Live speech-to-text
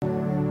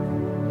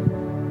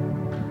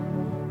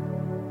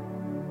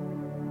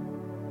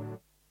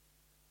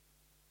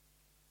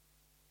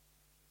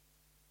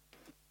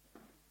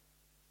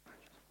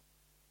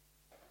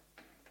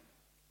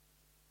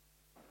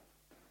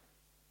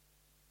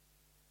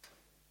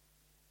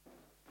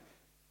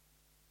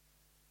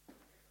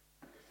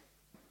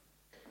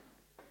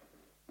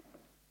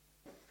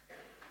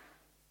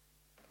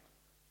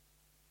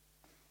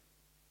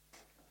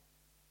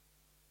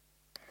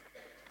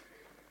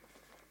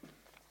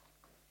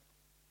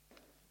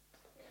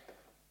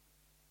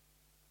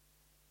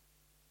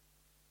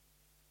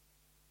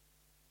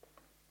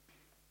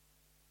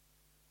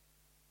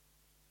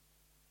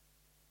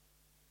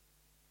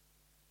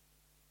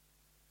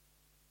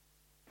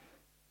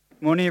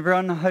Morning,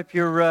 everyone. I hope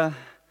you're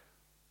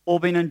all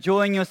been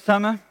enjoying your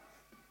summer.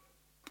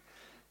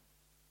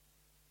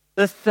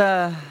 This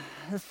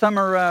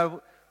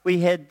summer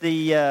we had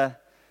the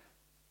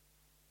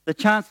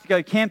chance to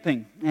go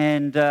camping,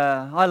 and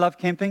I love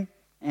camping.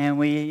 And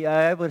we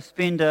are able to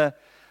spend a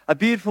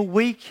beautiful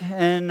week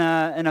in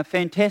a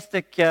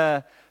fantastic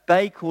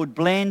bay called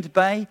Bland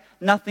Bay.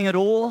 Nothing at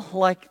all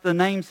like the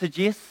name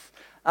suggests.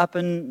 It's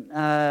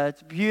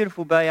a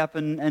beautiful bay up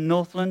in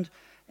Northland.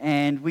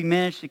 And we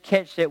managed to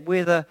catch that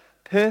weather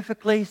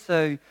perfectly,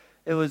 so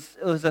it was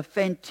a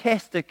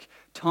fantastic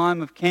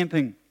time of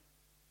camping.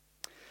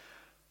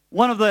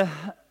 One of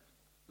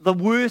the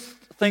worst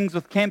things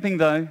with camping,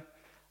 though,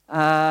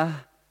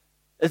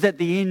 is at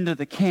the end of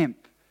the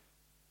camp,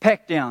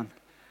 pack down.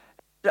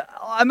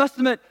 I must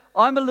admit,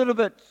 I'm a little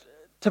bit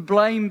to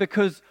blame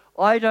because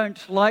I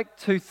don't like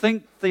to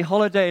think the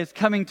holiday is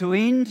coming to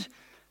end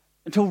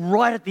until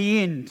right at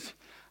the end.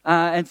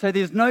 And so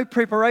there's no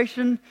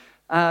preparation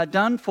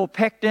done for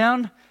pack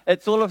down.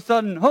 It's all of a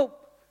sudden,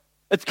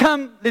 it's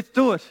come, let's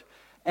do it.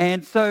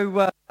 And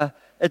so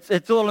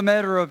it's all a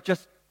matter of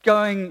just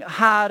going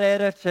hard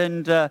at it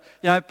and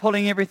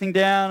pulling everything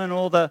down and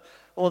all the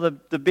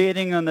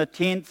bedding and the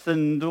tents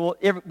and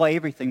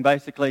everything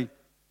basically.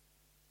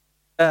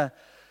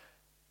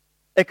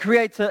 It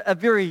creates a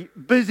very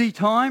busy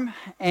time,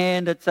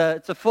 and it's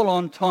a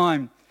full-on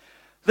time.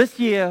 This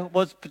year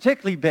was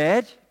particularly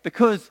bad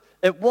because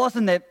it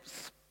wasn't that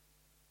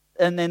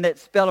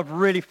spell of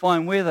really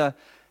fine weather,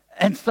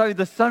 and so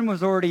the sun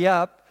was already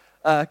up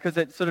because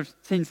it sort of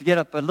tends to get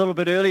up a little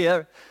bit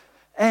earlier,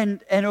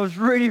 and it was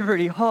really,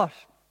 really hot.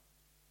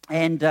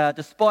 And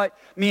despite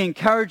me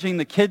encouraging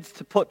the kids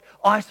to put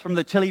ice from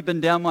the chili bin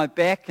down my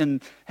back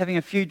and having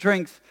a few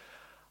drinks,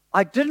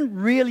 I didn't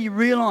really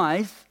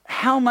realize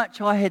how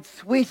much I had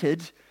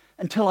sweated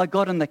until I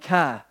got in the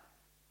car.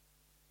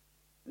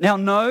 Now,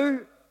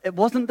 no, it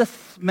wasn't the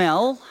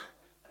smell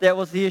that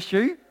was the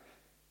issue.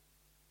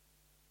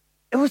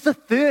 It was the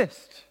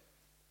thirst.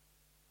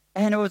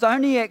 And it was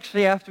only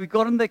actually after we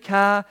got in the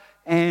car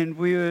and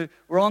we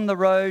were on the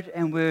road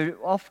and we're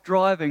off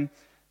driving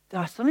that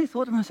I suddenly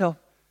thought to myself,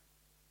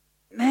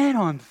 man,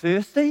 I'm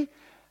thirsty.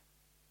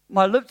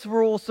 My lips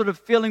were all sort of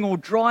feeling all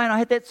dry, and I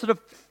had that sort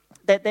of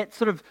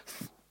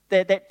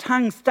that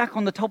tongue stuck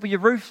on the top of your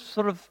roof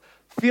sort of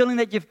feeling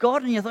that you've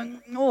got, and you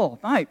think, oh,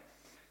 mate.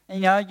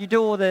 And, you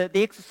do all the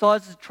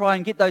exercises to try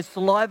and get those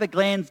saliva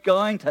glands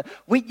going to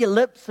wet your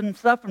lips and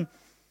stuff,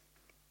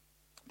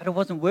 but it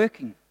wasn't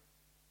working.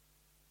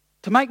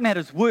 To make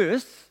matters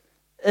worse,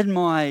 in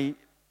my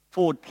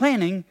forward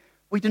planning,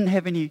 we didn't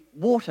have any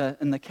water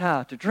in the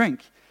car to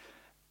drink.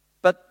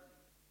 But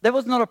that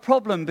was not a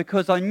problem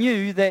because I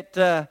knew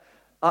that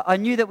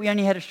we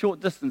only had a short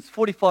distance,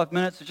 45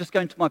 minutes of just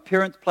going to my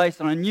parents' place,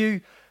 and I knew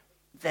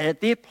that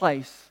at their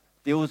place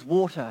there was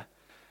water.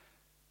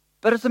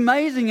 But it's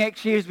amazing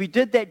actually, as we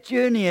did that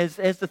journey, as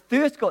the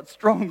thirst got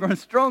stronger and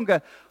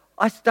stronger,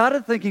 I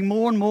started thinking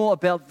more and more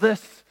about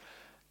this.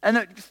 And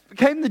it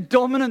became the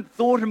dominant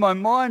thought in my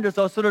mind as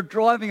I was sort of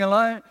driving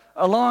along.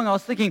 I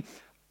was thinking,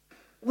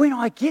 when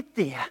I get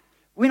there,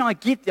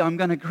 I'm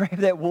going to grab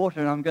that water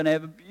and I'm going to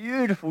have a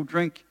beautiful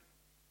drink.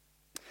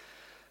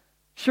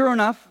 Sure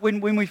enough, when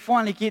we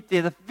finally get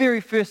there, the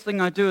very first thing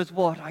I do is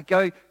what? I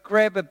go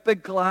grab a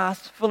big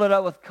glass, fill it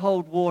up with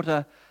cold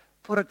water,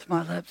 put it to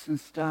my lips and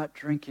start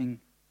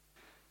drinking.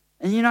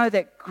 And you know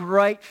that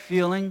great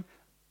feeling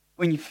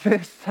when you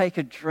first take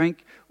a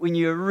drink, when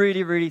you're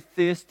really, really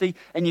thirsty,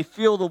 and you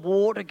feel the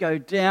water go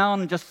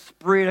down and just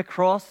spread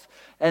across,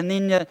 and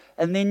then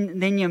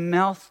your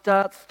mouth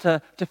starts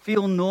to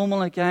feel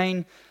normal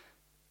again.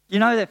 You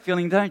know that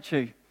feeling, don't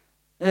you?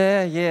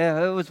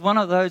 Yeah, it was one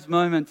of those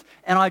moments,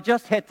 and I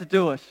just had to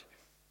do it.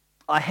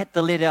 I had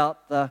to let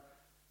out the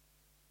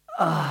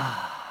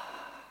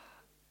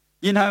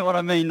You know what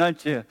I mean,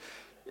 don't you?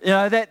 You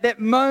know, that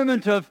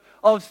moment of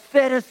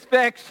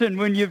satisfaction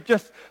when you've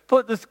just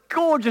put this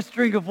gorgeous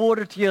drink of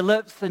water to your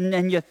lips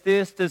and your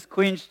thirst is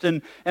quenched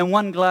and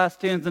one glass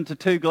turns into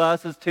 2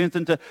 glasses, turns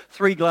into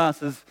 3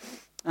 glasses.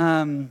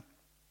 And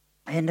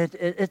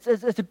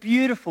it's a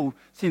beautiful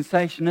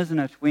sensation, isn't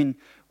it,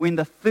 when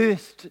the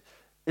thirst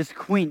is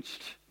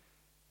quenched,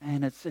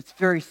 and it's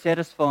very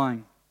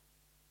satisfying.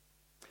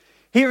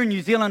 Here in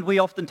New Zealand, we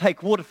often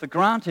take water for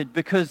granted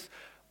because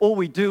all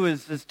we do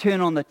is turn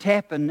on the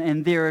tap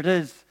and there it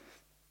is.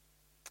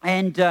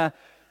 And,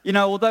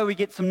 although we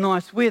get some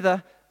nice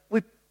weather,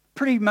 we're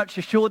pretty much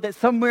assured that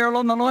somewhere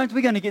along the lines we're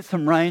going to get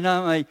some rain,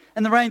 aren't we?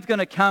 And the rain's going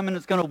to come and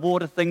it's going to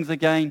water things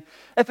again.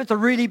 If it's a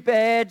really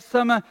bad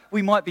summer,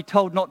 we might be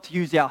told not to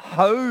use our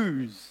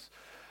hose.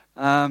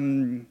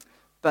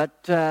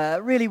 But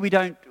really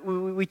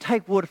we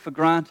take water for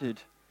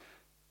granted.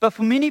 But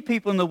for many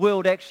people in the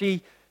world,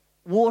 actually,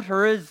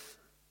 water is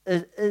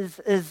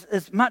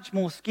much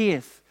more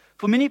scarce.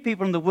 For many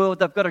people in the world,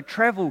 they've got to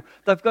travel.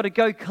 They've got to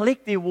go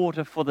collect their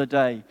water for the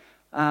day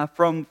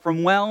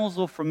from wells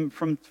or from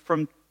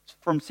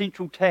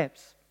central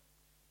taps.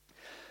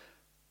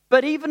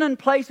 But even in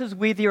places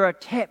where there are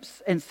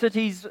taps and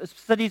cities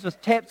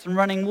with taps and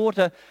running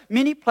water,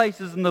 many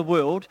places in the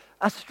world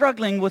are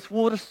struggling with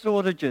water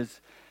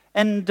shortages.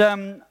 And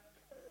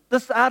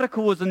this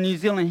article was in New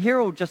Zealand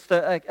Herald just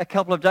a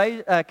couple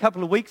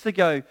of weeks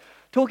ago,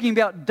 talking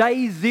about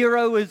day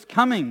zero is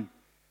coming.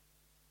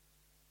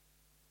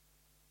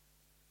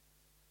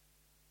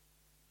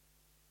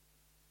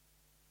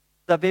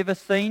 I've ever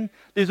seen.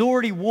 There's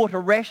already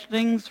water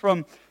rationings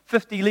from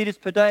 50 litres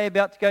per day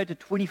about to go to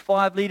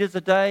 25 litres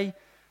a day.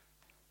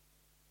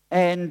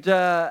 And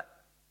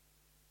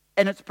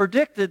it's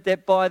predicted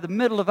that by the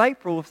middle of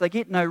April, if they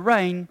get no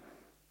rain,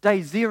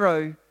 day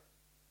zero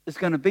is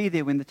going to be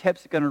there when the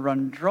taps are going to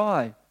run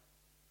dry.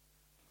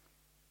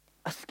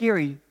 A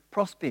scary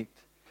prospect.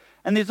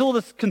 And there's all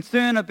this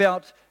concern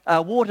about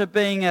water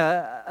being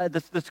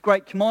this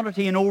great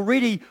commodity, and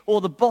already all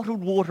the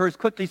bottled water is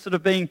quickly sort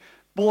of being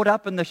brought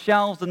up in the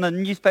shelves, and the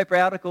newspaper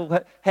article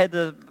had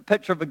the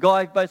picture of a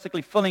guy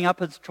basically filling up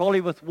his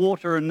trolley with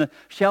water, and the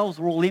shelves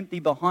were all empty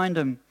behind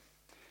him.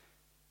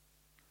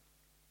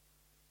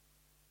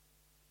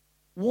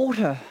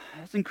 Water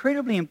is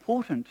incredibly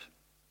important.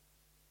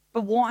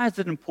 But why is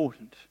it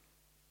important?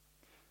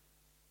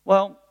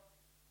 Well,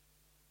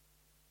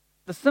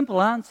 the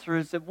simple answer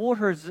is that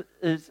water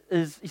is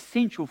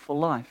essential for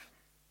life.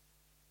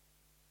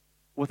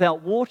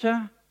 Without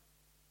water,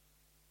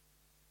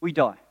 we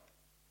die.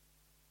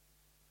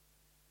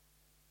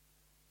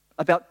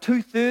 About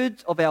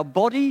 2/3 of our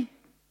body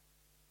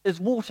is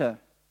water.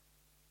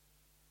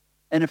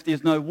 And if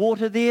there's no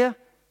water there,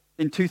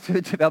 then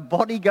 2/3 of our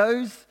body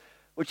goes,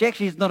 which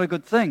actually is not a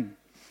good thing.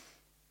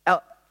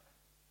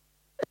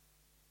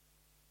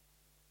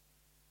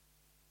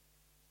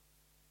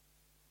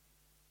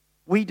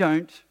 We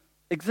don't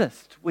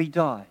exist, we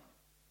die.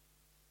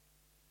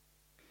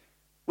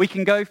 We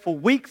can go for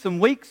weeks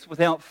and weeks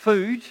without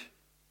food.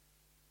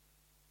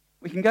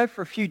 We can go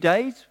for a few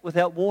days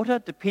without water,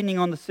 depending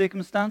on the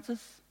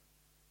circumstances.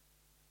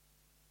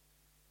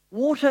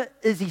 Water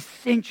is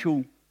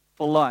essential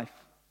for life.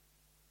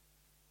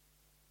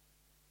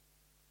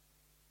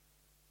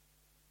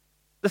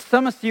 The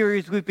summer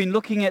series, we've been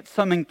looking at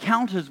some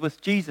encounters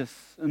with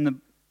Jesus.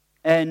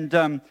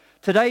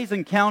 Today's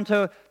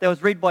encounter that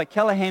was read by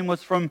Callahan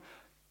was from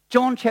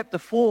John chapter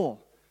 4,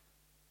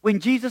 when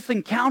Jesus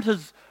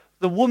encounters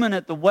the woman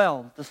at the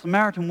well, the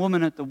Samaritan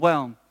woman at the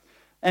well.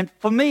 And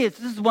for me, this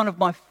is one of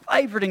my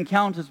favorite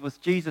encounters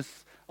with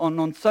Jesus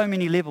on so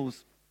many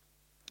levels.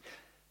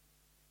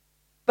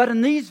 But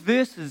in these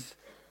verses,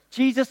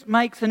 Jesus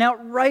makes an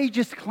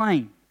outrageous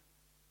claim.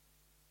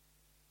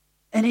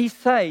 And he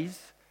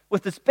says,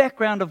 with this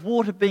background of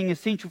water being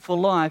essential for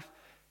life,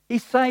 he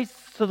says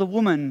to the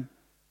woman,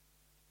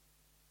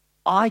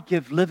 I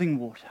give living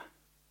water.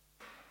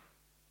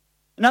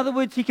 In other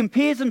words, he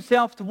compares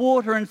himself to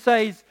water and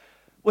says,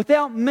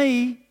 without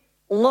me,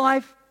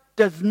 life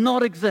does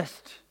not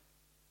exist.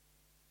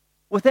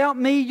 Without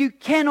me, you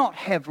cannot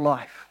have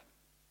life.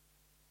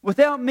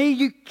 Without me,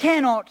 you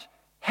cannot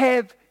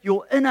have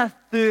your inner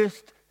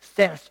thirst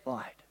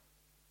satisfied.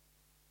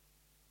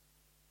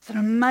 It's an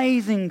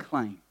amazing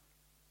claim.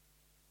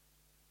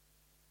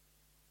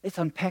 Let's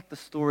unpack the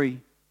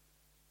story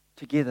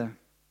together.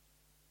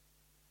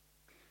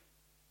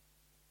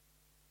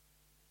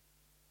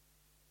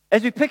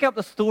 As we pick up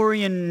the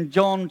story in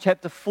John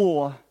chapter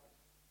 4,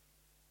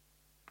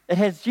 it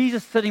has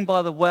Jesus sitting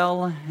by the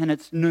well, and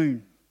it's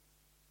noon.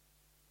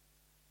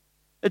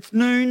 It's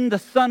noon, the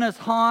sun is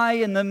high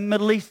in the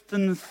Middle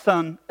Eastern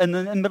sky,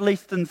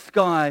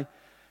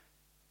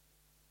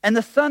 and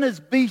the sun is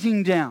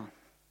beating down.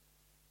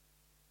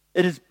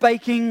 It is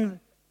baking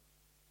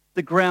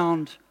the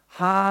ground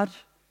hard.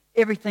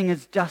 Everything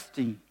is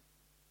dusty.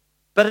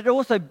 But it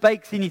also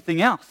bakes anything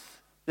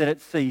else that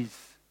it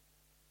sees.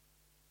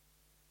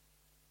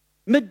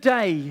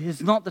 Midday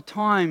is not the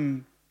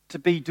time to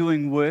be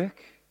doing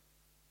work.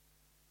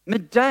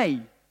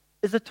 Midday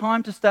is a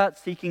time to start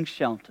seeking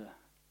shelter.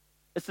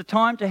 It's the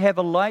time to have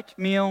a light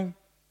meal.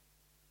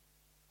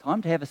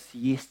 Time to have a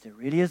siesta,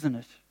 really, isn't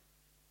it?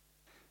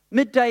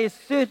 Midday is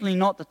certainly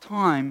not the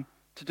time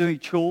to do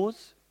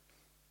chores.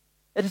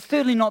 It is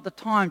certainly not the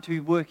time to be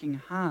working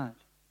hard.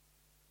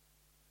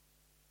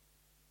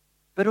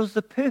 But it was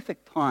the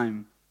perfect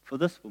time for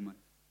this woman.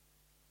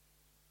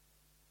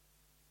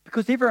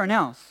 Because everyone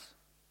else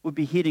would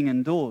be heading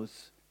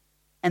indoors,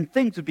 and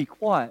things would be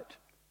quiet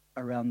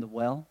around the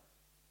well.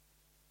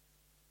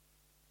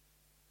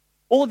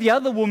 All the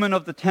other women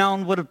of the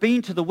town would have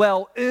been to the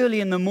well early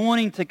in the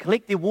morning to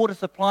collect their water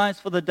supplies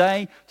for the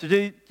day, to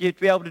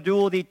be able to do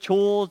all their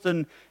chores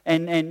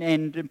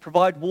and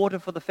provide water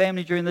for the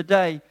family during the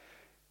day.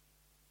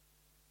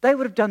 They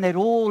would have done that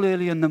all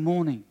early in the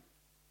morning,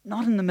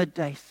 not in the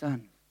midday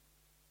sun.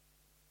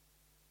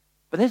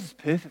 But this is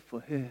perfect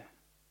for her,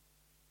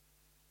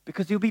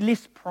 because there'll be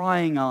less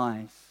prying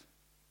eyes,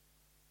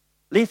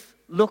 less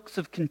looks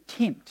of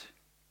contempt.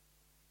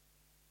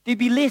 There'll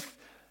be less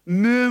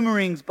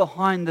murmurings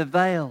behind the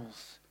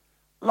veils.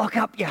 Lock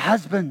up your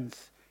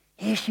husbands.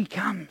 Here she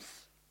comes.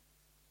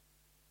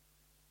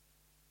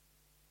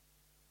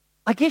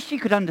 I guess she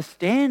could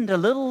understand a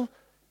little.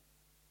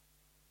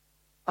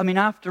 I mean,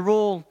 after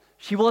all,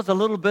 she was a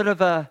little bit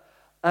of a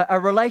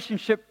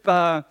relationship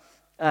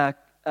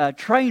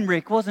train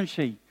wreck, wasn't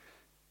she?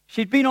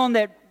 She'd been on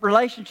that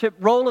relationship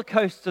roller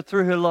coaster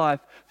through her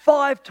life.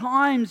 5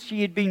 times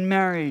she had been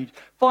married.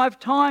 5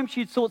 times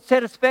she'd sought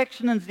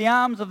satisfaction in the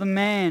arms of a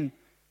man.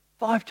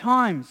 5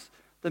 times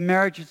the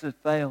marriages had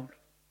failed.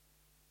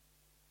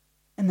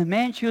 And the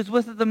man she was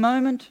with at the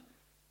moment,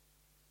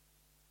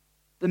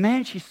 the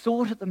man she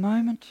sought at the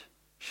moment,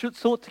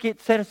 sought to get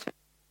satisfaction.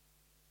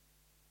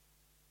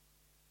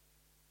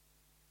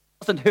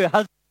 Wasn't her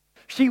husband.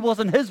 She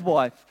wasn't his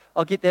wife.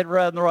 I'll get that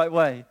right in the right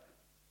way.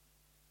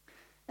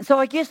 And so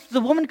I guess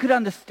the woman could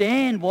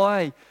understand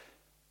why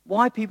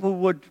people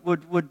would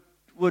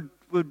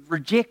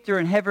reject her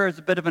and have her as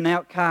a bit of an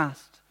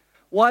outcast.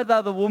 Why the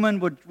other woman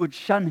would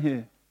shun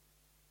her.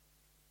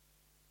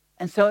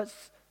 And so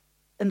it's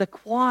in the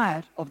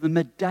quiet of the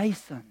midday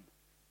sun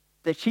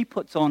that she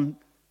puts on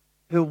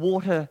her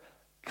water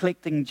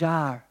collecting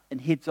jar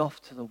and heads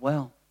off to the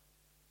well.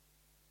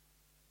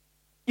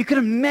 You can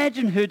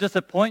imagine her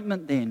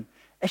disappointment then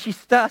as she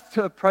starts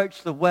to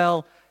approach the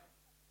well.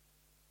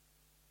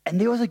 And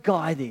there was a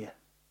guy there.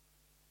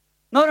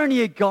 Not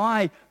only a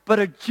guy, but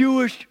a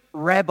Jewish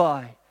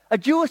rabbi, a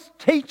Jewish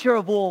teacher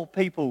of all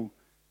people.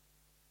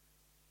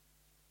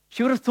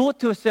 She would have thought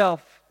to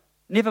herself,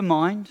 never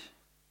mind,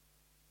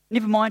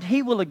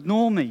 he will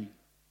ignore me,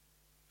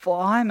 for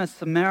I am a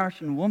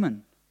Samaritan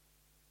woman.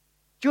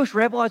 Jewish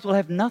rabbis will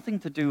have nothing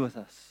to do with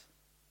us.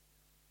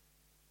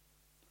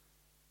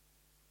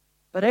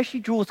 But as she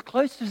draws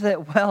closer to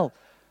that well,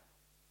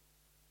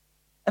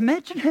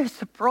 imagine her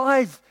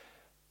surprise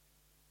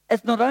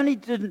as not only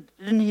didn't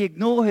he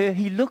ignore her,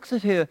 he looks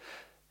at her.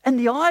 And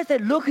the eyes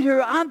that look at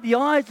her aren't the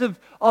eyes of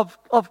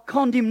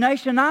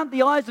condemnation, aren't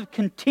the eyes of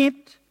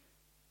contempt,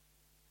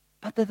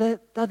 but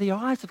they're the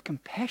eyes of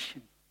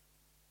compassion.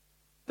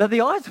 They're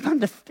the eyes of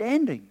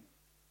understanding.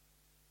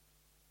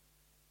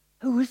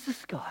 Who is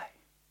this guy?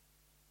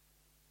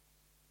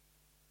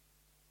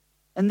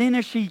 And then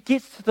as she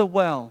gets to the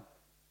well,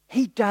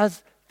 he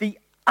does the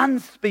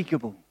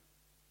unspeakable.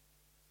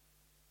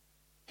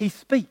 He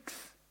speaks.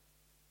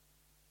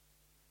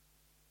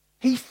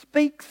 He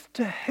speaks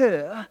to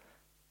her,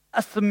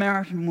 a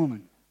Samaritan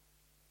woman.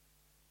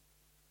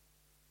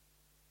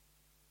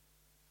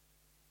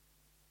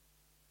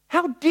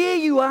 How dare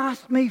you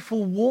ask me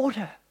for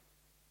water?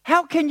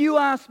 How can you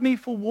ask me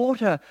for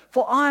water?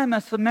 For I am a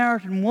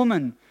Samaritan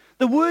woman.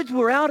 The words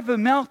were out of her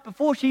mouth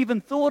before she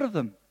even thought of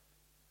them.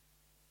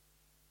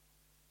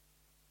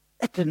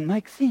 It didn't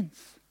make sense.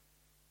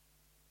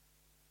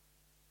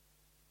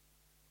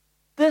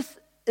 This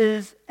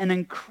is an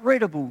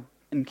incredible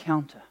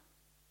encounter.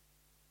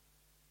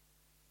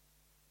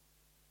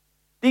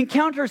 The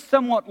encounter is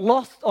somewhat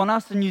lost on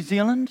us in New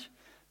Zealand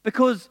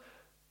because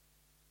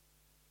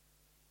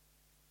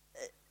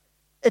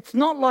it's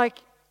not like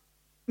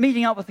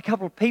meeting up with a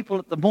couple of people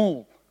at the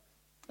mall.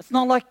 It's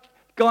not like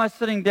guys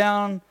sitting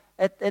down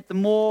at the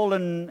mall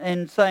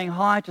and saying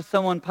hi to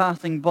someone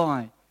passing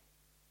by.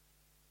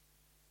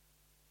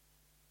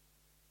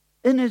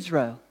 In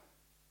Israel,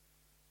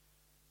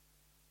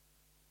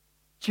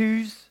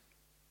 Jews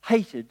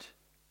hated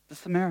the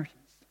Samaritans.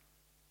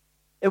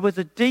 It was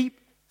a deep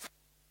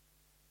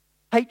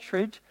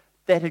hatred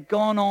that had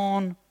gone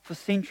on for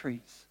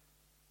centuries.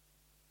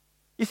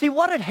 You see,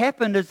 what had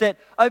happened is that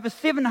over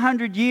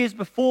 700 years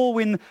before,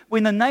 when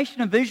the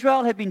nation of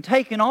Israel had been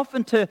taken off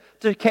into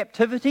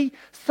captivity,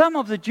 some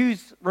of the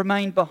Jews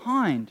remained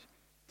behind.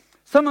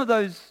 Some of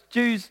those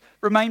Jews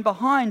remained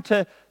behind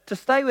to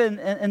stay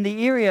in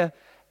the area,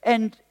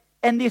 and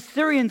the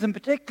Assyrians in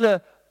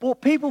particular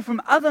brought people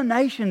from other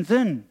nations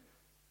in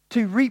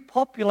to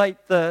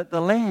repopulate the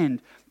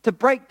land, to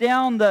break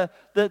down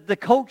the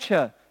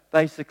culture,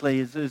 basically,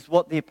 is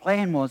what their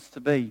plan was to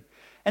be.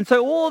 And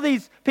so all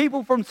these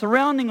people from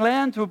surrounding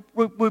lands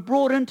were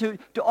brought in to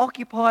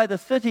occupy the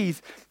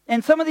cities.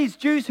 And some of these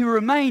Jews who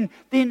remained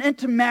then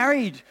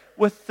intermarried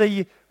with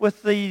the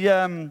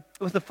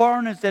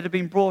foreigners that had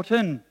been brought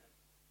in.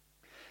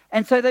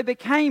 And so they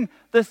became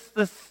this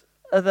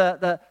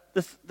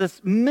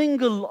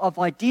mingle of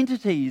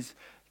identities,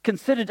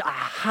 considered a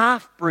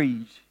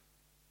half-breed,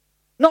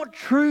 not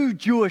true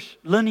Jewish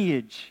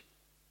lineage.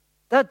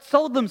 They'd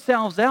sold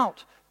themselves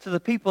out to the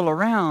people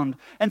around.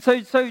 And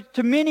so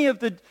to many of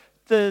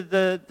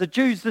the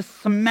Jews, this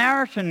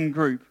Samaritan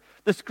group,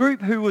 this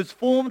group who was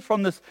formed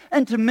from this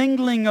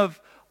intermingling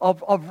of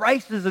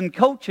races and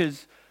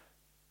cultures,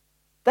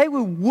 they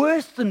were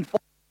worse than foreigners.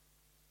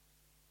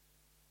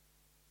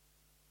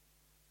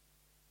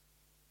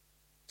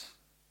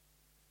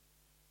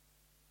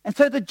 And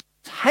so the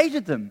Jews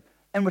hated them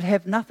and would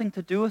have nothing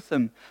to do with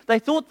them. They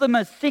thought them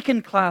as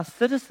second-class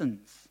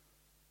citizens.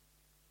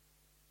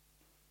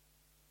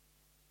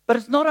 But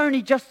it's not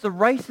only just the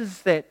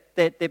races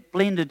that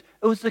blended,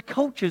 it was the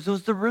cultures, it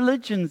was the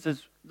religion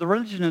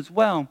as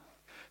well.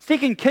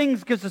 2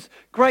 Kings gives us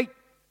great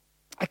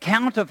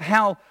account of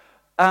how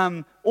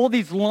all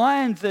these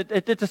lions.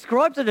 It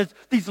describes it as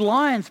these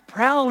lions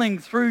prowling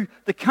through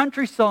the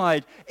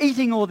countryside,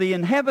 eating all the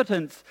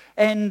inhabitants.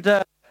 And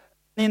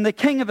then the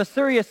king of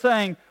Assyria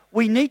saying,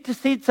 we need to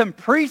send some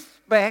priests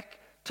back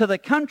to the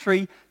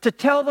country to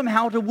tell them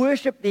how to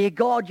worship their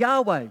God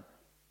Yahweh.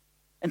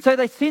 And so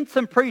they sent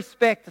some priests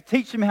back to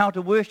teach them how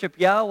to worship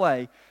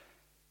Yahweh.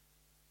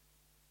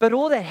 But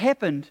all that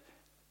happened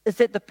is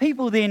that the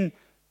people then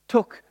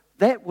took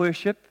that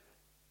worship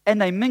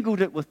and they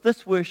mingled it with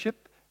this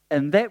worship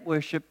and that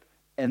worship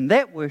and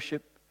that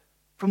worship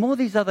from all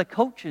these other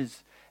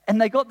cultures. And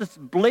they got this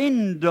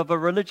blend of a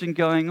religion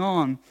going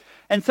on.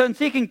 And so in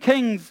 2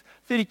 Kings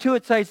 32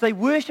 it says they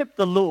worshipped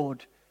the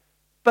Lord,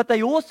 but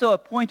they also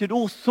appointed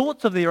all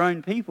sorts of their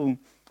own people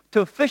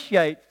to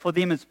officiate for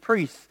them as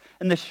priests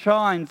in the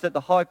shrines at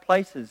the high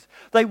places.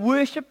 They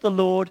worshipped the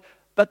Lord,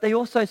 but they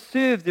also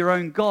served their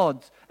own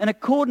gods in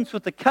accordance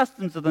with the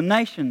customs of the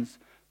nations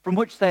from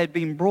which they had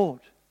been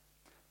brought.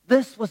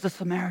 This was the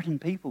Samaritan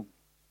people.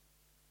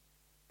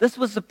 This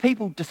was the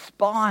people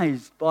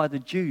despised by the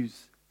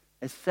Jews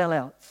as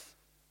sellouts.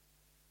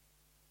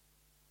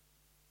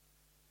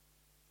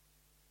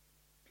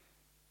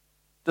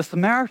 The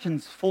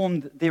Samaritans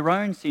formed their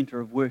own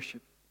center of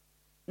worship,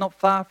 not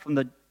far from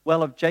the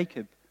well of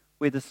Jacob,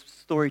 where this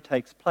story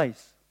takes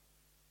place.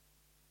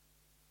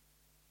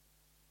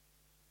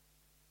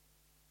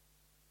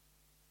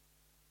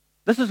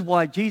 This is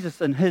why Jesus,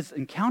 in his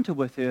encounter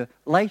with her,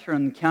 later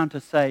in the encounter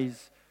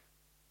says,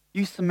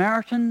 you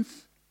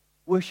Samaritans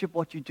worship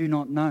what you do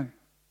not know.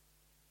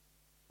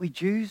 We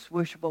Jews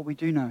worship what we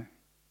do know.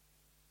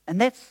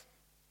 And that's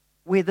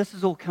where this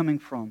is all coming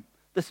from,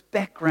 this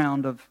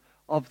background of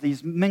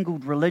these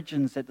mingled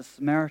religions that the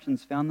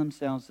Samaritans found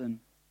themselves in.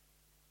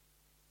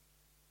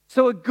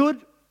 So a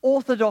good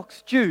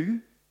Orthodox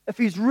Jew, if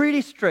he's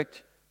really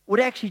strict, would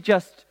actually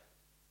just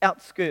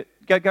go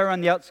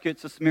around the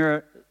outskirts of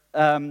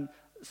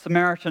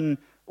Samaritan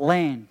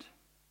land.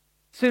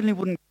 Certainly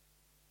wouldn't go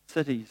to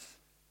cities.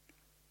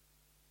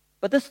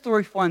 But this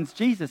story finds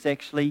Jesus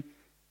actually,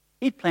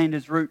 he'd planned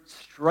his route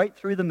straight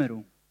through the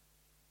middle.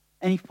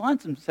 And he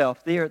finds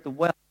himself there at the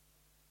well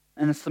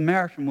and a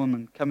Samaritan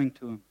woman coming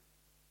to him.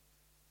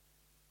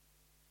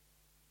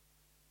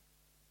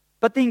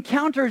 But the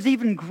encounter is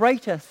even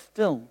greater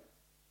still,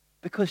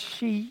 because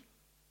she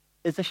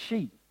is a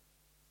she.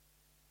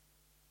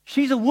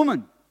 She's a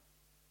woman.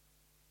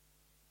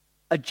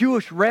 A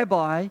Jewish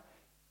rabbi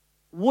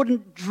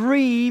wouldn't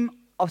dream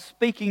of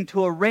speaking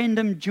to a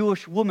random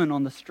Jewish woman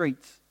on the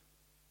streets.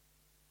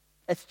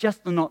 It's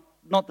just not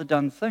the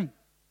done thing.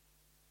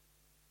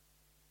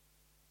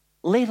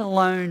 Let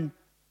alone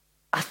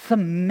a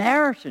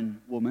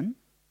Samaritan woman.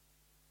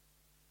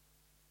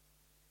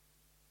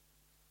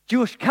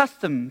 Jewish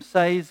custom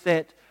says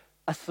that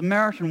a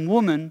Samaritan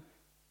woman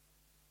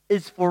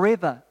is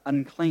forever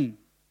unclean.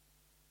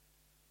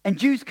 And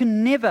Jews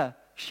can never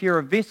share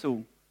a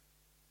vessel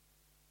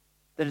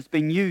that has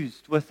been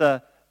used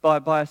by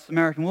a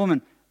Samaritan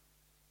woman.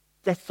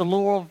 That's the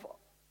law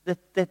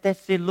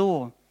that's their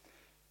law.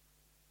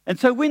 And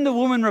so when the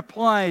woman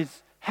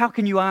replies, how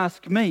can you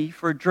ask me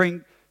for a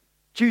drink?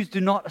 Jews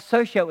do not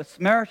associate with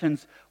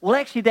Samaritans. Well,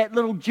 actually, that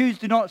little Jews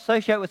do not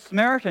associate with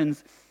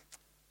Samaritans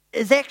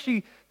is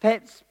actually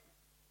perhaps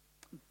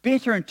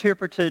better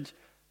interpreted,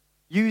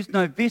 use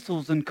no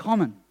vessels in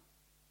common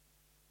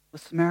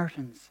with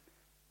Samaritans.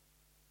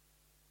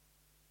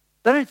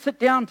 They don't sit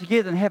down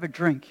together and have a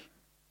drink.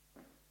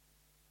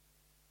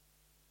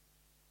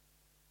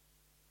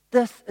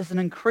 This is an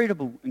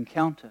incredible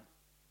encounter.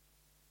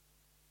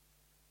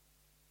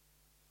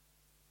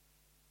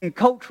 In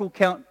cultural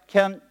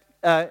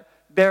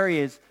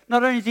barriers,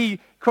 not only is he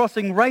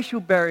crossing racial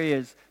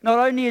barriers, not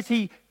only is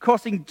he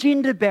crossing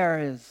gender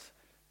barriers,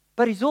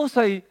 but he's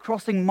also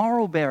crossing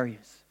moral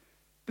barriers.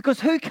 Because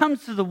who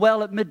comes to the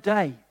well at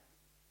midday?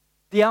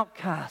 The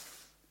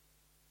outcasts.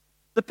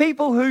 The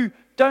people who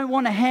don't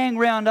want to hang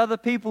around other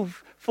people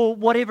for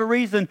whatever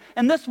reason.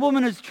 And this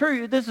woman is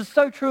true. This is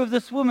so true of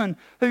this woman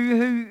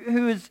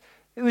who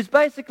has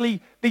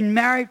basically been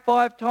married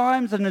 5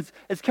 times and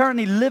is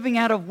currently living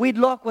out of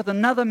wedlock with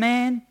another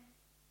man.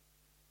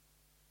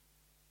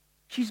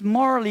 She's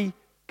morally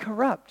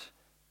corrupt.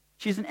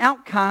 She's an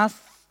outcast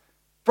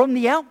from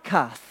the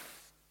outcasts.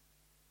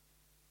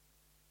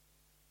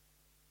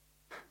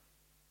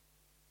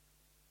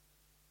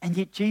 And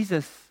yet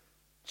Jesus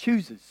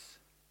chooses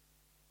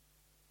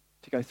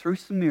to go through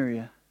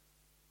Samaria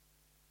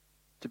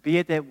to be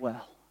at that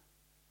well,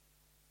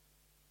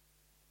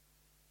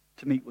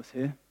 to meet with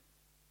her.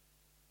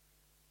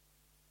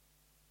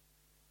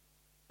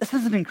 This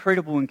is an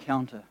incredible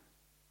encounter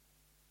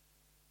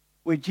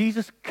where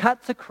Jesus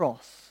cuts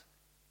across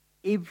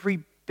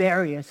every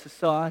barrier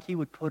society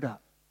would put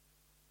up.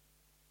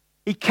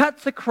 He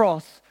cuts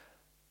across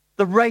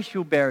the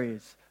racial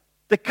barriers,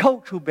 the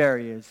cultural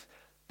barriers,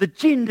 the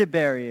gender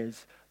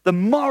barriers, the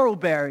moral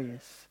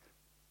barriers.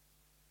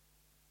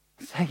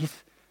 He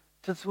says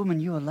to this woman,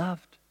 you are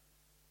loved.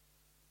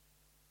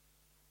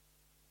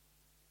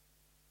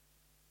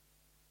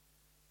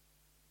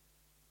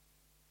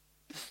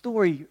 The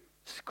story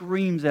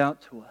screams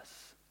out to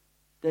us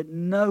that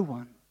no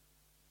one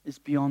is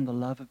beyond the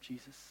love of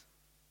Jesus.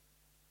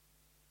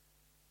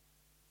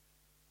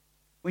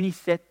 When he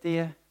sat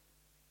there,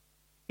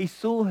 he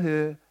saw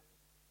her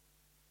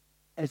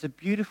as a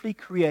beautifully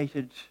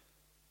created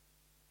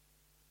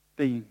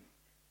being,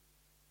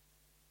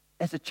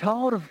 as a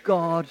child of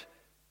God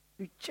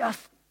who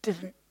just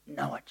didn't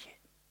know it yet.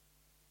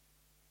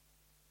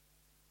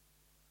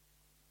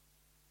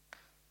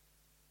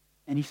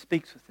 And he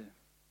speaks with her.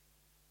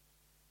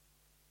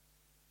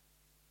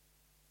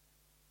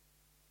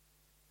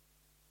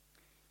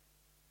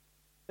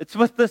 It's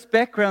with this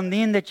background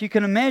then that you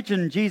can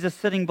imagine Jesus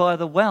sitting by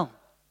the well.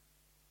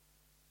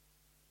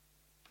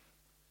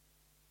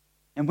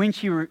 And when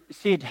she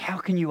said, "How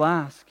can you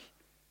ask?"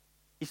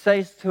 he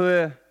says to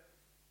her,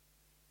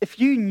 "If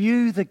you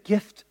knew the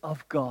gift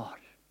of God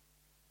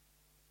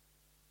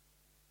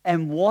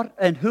and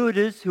who it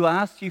is who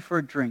asks you for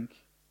a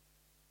drink,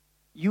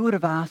 you would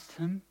have asked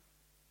him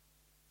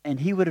and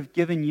he would have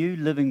given you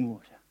living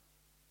water."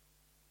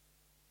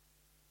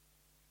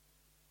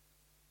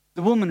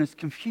 The woman is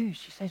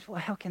confused. She says, "Well,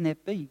 how can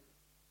that be?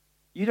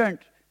 You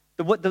don't.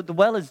 The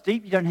well is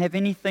deep. You don't have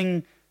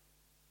anything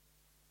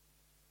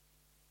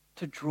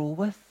to draw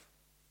with.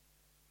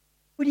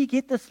 Where do you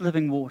get this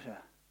living water?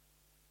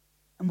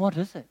 And what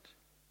is it?"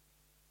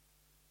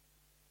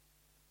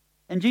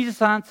 And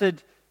Jesus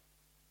answered,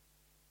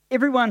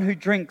 "Everyone who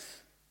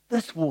drinks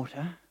this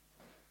water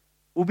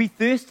will be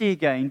thirsty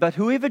again, but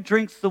whoever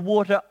drinks the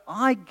water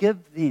I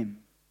give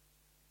them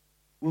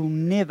will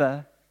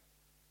never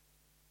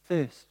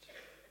thirst.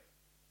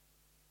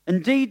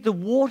 Indeed, the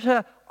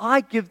water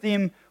I give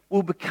them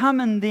will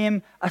become in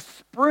them a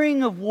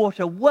spring of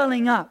water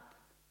welling up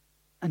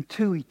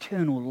unto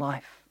eternal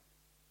life."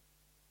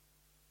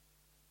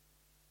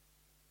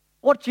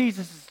 What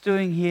Jesus is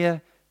doing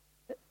here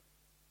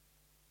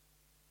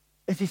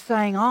is he's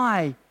saying,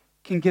 I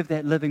can give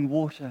that living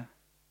water.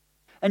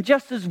 And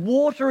just as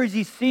water is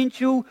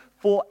essential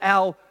for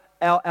our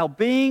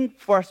being,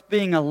 for us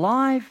being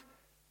alive,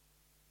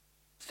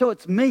 so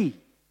it's me.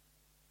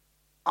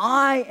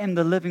 I am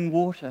the living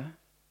water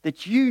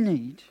that you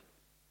need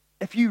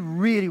if you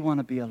really want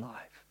to be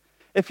alive.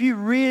 If you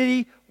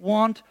really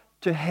want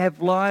to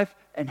have life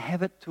and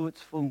have it to its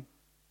full.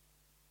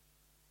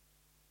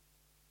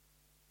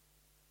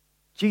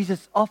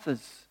 Jesus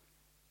offers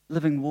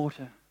living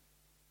water.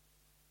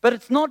 But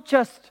it's not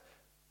just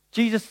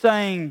Jesus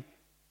saying,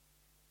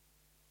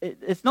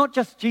 it's not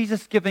just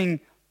Jesus giving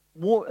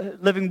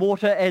living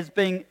water as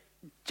being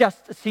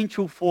just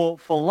essential for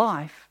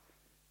life.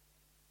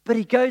 But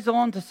he goes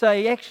on to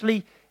say,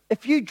 actually,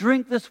 if you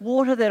drink this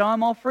water that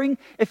I'm offering,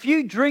 if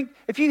you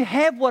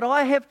have what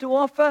I have to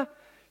offer,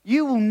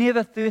 you will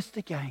never thirst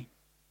again.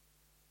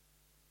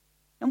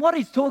 And what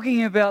he's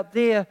talking about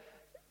there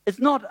is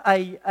not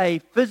a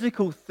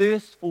physical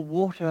thirst for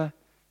water.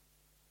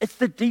 It's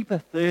the deeper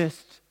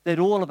thirst that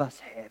all of us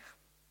have.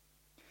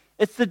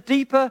 It's the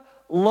deeper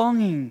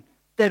longing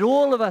that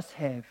all of us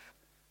have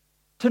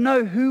to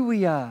know who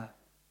we are,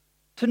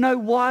 to know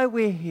why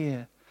we're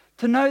here,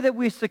 to know that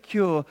we're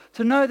secure,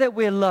 to know that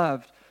we're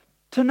loved,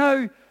 to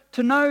know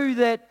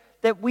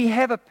that we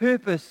have a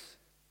purpose,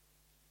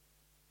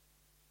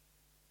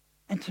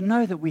 and to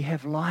know that we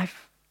have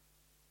life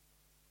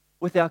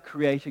with our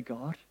Creator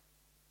God.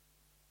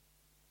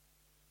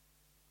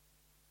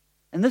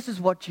 And this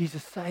is what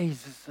Jesus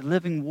says is the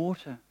living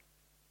water.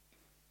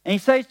 And he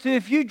says to you,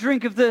 if you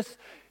drink of this,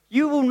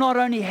 you will not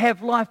only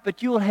have life,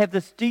 but you will have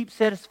this deep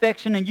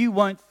satisfaction and you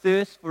won't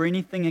thirst for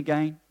anything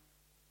again.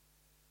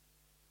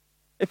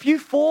 If you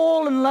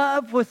fall in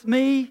love with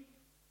me,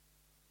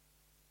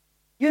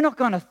 you're not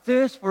going to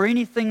thirst for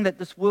anything that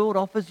this world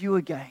offers you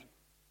again.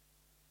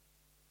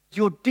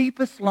 Your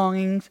deepest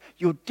longings,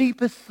 your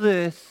deepest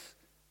thirsts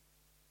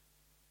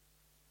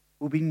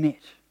will be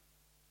met.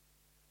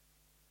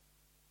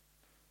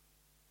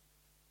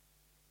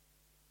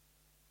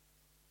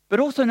 But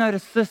also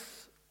notice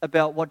this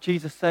about what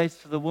Jesus says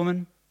to the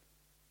woman.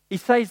 He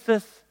says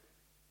this,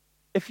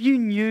 if you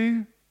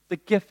knew the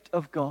gift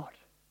of God,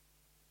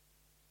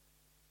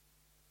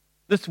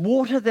 this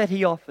water that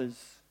he offers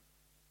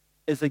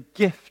is a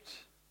gift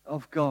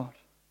of God.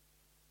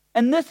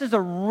 And this is a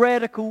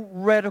radical,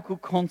 radical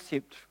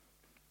concept.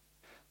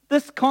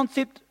 This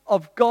concept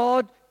of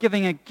God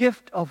giving a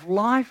gift of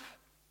life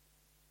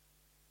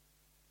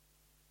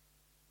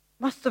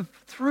must have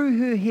threw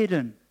her head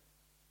in.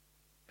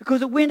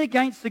 Because it went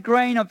against the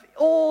grain of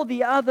all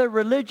the other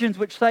religions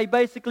which say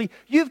basically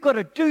you've got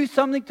to do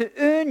something to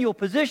earn your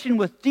position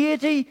with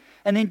deity.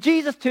 And then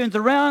Jesus turns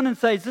around and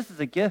says, this is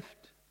a gift.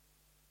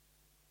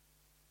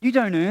 You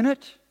don't earn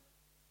it.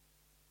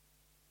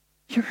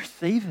 You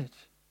receive it.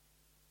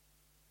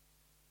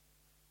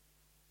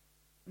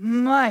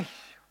 Mate,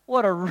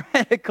 what a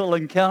radical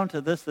encounter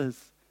this is.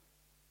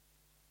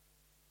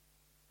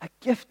 A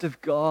gift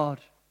of God,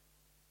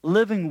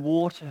 living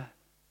water,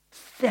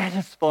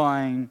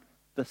 satisfying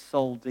the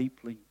soul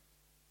deeply.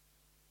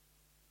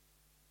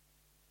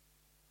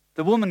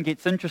 The woman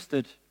gets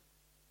interested.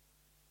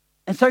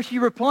 And so she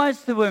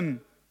replies to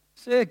him,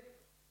 Sir,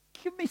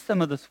 give me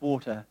some of this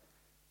water.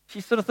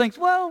 She sort of thinks,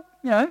 well,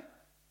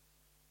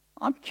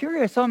 I'm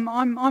curious,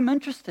 I'm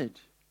interested.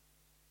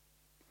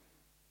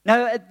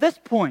 Now, at this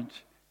point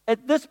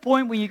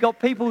when you've got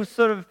people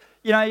sort of,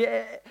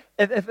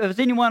 if it was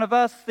any one of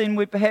us, then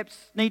we perhaps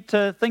need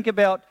to think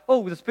about,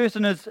 this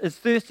person is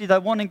thirsty, they're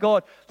wanting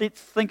God.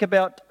 Let's think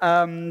about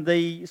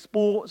the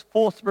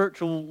four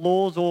spiritual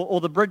laws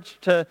or the bridge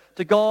to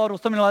God or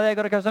something like that.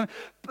 Got to go something.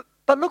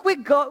 But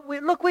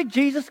look where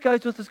Jesus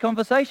goes with this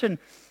conversation.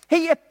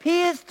 He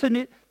appears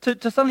to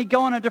suddenly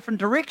go in a different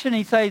direction.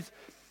 He says,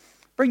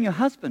 bring your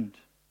husband.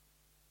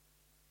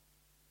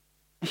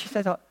 And she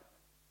says,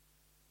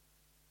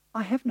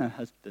 I have no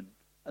husband.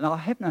 And I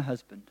have no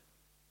husband.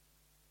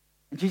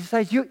 And Jesus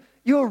says,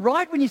 you're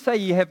right when you say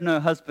you have no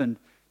husband.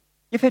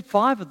 You've had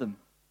 5 of them.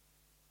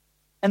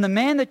 And the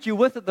man that you're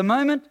with at the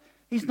moment,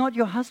 he's not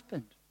your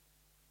husband.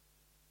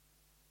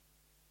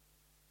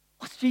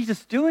 What's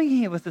Jesus doing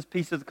here with this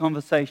piece of the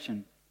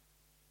conversation?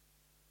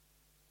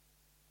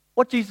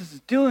 What Jesus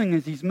is doing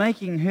is he's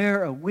making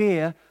her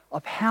aware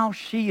of how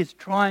she is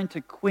trying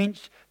to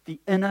quench the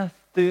inner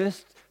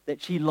thirst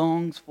that she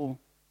longs for.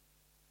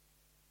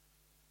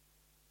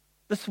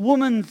 This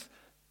woman's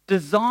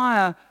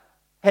desire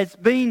has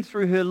been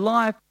through her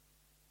life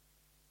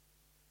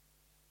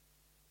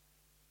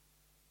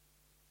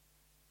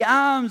the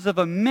arms of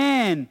a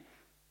man,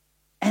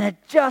 and it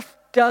just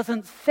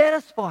doesn't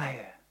satisfy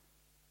her.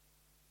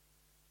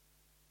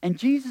 And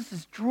Jesus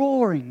is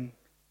drawing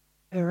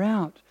her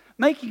out,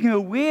 making her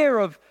aware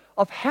of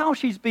how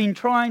she's been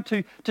trying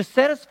to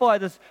satisfy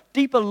this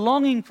deeper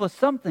longing for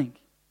something.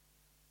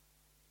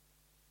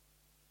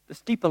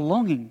 This deeper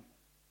longing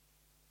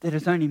that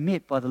is only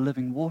met by the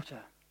living water.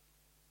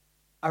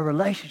 A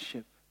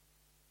relationship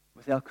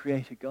with our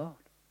Creator God.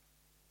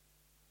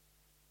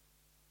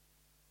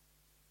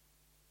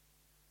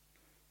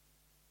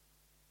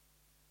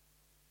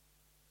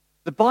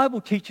 The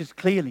Bible teaches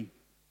clearly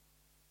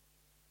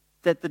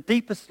that the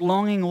deepest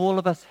longing all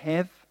of us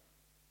have,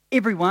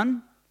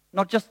 everyone,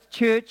 not just the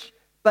church,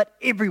 but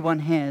everyone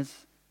has,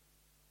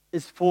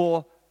 is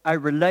for a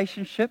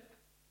relationship,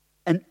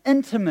 an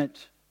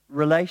intimate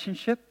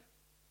relationship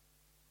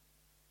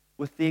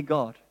with their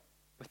God,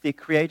 with their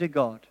Creator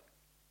God.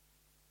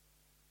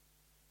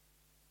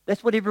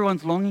 That's what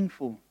everyone's longing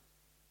for.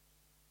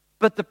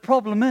 But the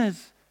problem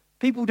is,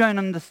 people don't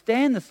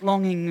understand this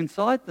longing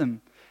inside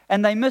them.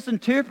 And they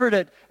misinterpret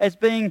it as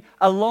being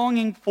a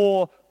longing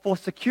for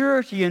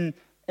security and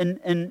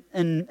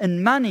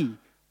money,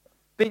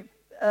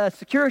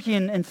 security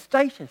and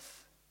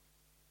status.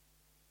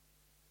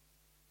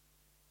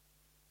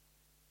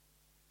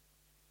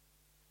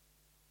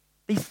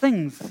 These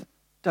things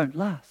don't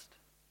last.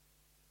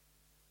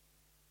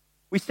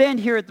 We stand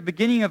here at the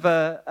beginning of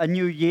a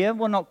new year.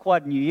 Well, not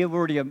quite a new year. We're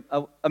already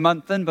a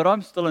month in, but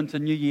I'm still into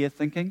New Year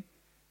thinking.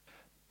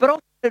 But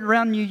often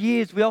around New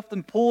Year's, we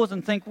often pause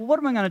and think, well, what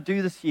am I going to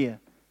do this year?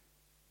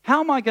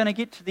 How am I going to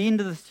get to the end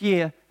of this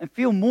year and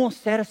feel more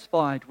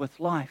satisfied with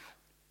life?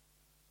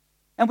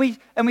 And we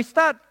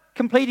start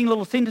completing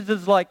little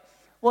sentences like,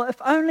 well,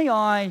 if only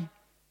I...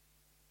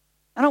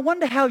 And I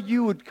wonder how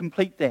you would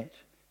complete that.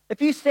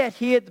 If you sat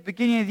here at the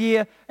beginning of the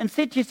year and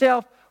said to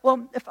yourself,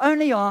 well, if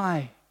only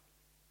I...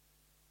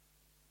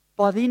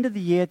 By the end of the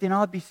year, then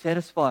I'd be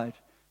satisfied.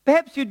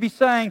 Perhaps you'd be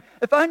saying,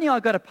 if only I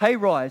got a pay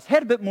rise,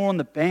 had a bit more in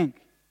the bank.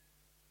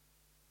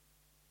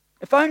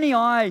 If only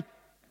I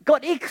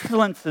got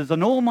excellences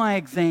on all my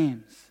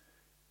exams.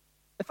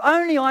 If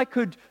only I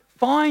could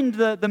find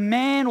the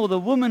man or the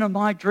woman of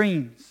my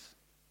dreams.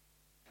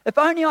 If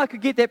only I could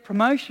get that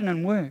promotion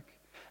in work.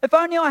 If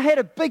only I had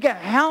a bigger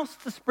house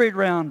to spread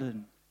around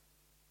in.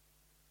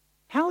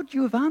 How would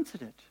you have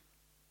answered it?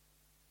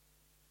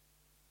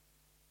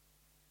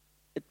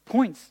 It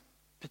points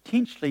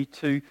potentially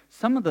to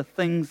some of the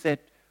things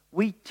that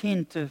we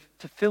tend to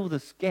fill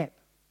this gap,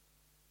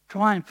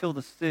 try and fill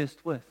this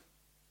thirst with.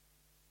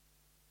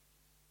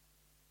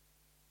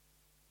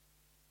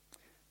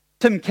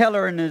 Tim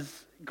Keller, in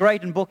his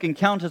great book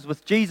Encounters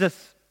with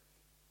Jesus,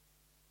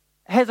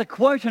 has a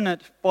quote in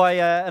it by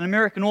an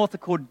American author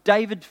called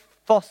David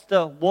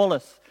Foster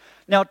Wallace.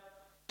 Now,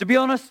 to be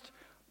honest,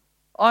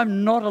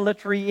 I'm not a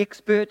literary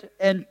expert,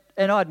 and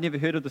I'd never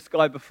heard of this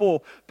guy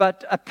before,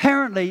 but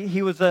apparently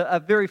he was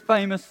a very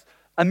famous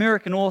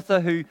American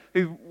author who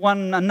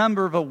won a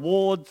number of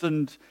awards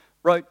and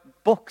wrote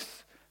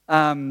books,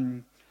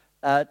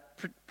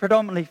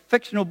 predominantly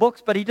fictional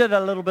books, but he did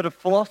a little bit of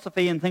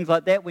philosophy and things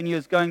like that when he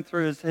was going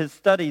through his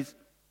studies.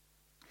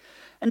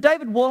 And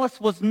David Wallace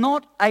was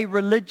not a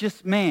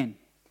religious man,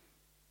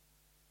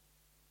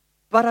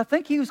 but I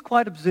think he was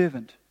quite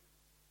observant.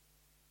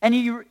 And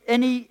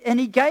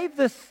he gave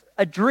this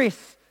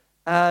address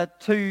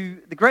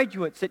to the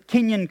graduates at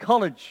Kenyon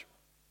College.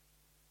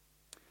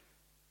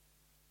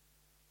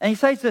 And he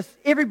says this: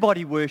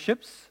 everybody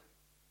worships.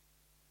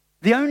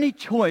 The only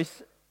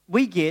choice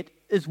we get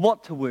is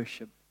what to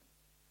worship.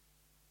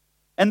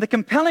 And the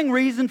compelling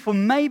reason for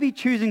maybe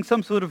choosing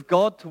some sort of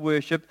God to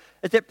worship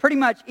is that pretty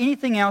much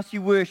anything else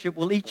you worship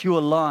will eat you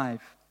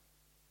alive.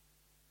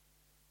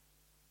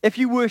 If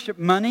you worship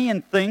money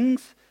and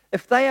things,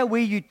 if they are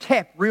where you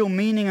tap real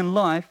meaning in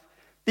life,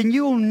 then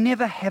you will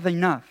never have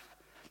enough.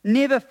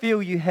 Never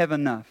feel you have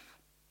enough.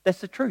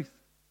 That's the truth.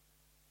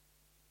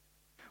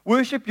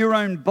 Worship your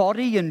own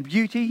body and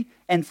beauty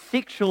and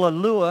sexual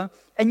allure,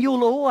 and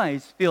you'll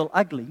always feel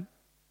ugly.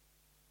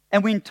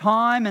 And when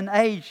time and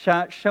age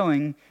start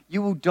showing,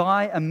 you will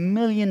die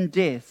 1,000,000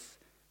 deaths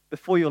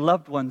before your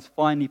loved ones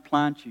finally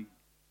plant you.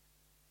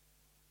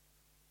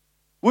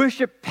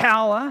 Worship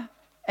power,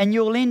 and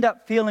you'll end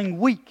up feeling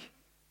weak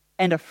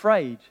and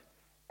afraid.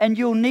 And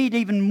you'll need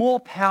even more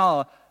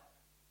power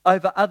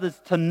over others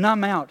to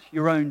numb out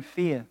your own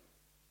fear.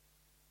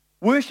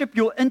 Worship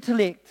your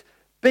intellect,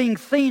 being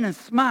seen as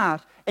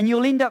smart, and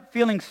you'll end up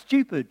feeling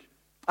stupid,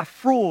 a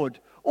fraud,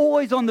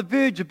 always on the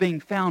verge of being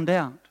found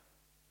out.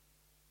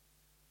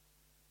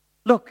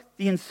 Look,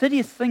 the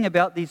insidious thing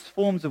about these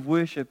forms of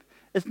worship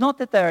is not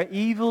that they are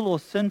evil or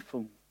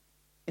sinful.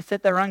 It's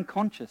that they're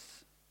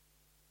unconscious.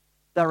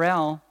 They're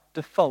our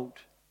default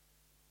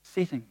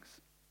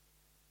settings.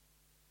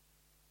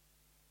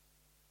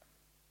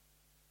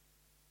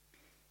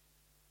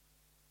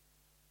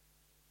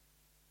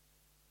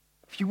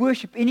 If you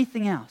worship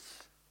anything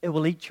else, it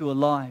will eat you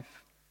alive.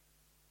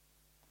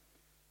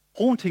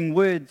 Haunting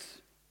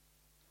words,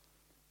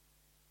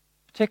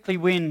 particularly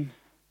when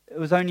it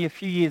was only a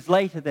few years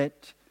later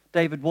that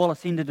David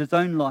Wallace ended his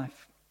own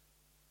life.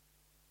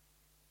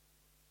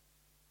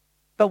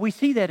 But we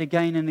see that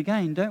again and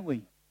again, don't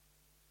we?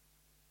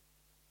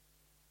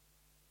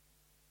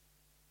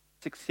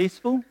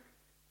 Successful,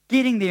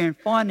 getting there and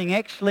finding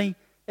actually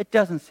it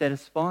doesn't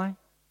satisfy.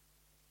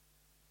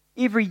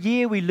 Every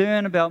year we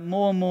learn about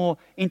more and more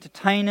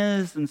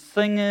entertainers and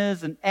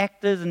singers and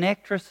actors and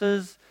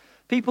actresses,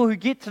 people who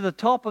get to the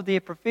top of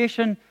their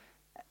profession,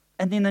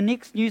 and then the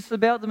next news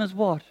about them is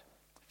what?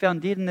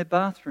 Found dead in their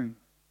bathroom.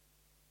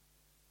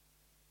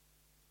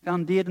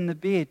 Found dead in the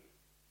bed.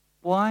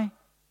 Why?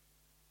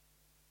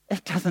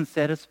 It doesn't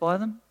satisfy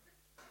them.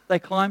 They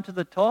climb to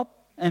the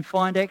top and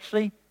find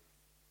actually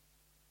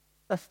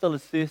they're still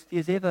as thirsty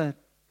as ever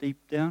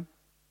deep down.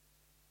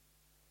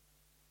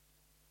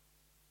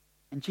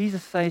 And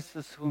Jesus says to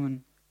this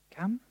woman,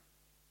 come,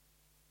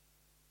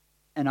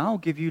 and I'll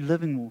give you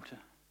living water,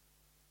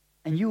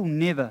 and you'll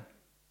never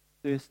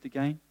thirst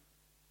again.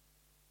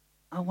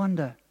 I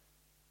wonder,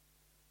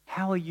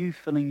 how are you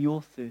filling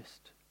your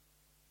thirst?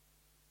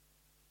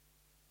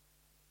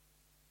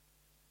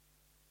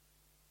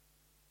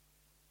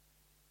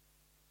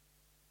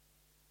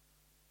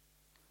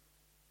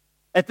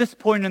 At this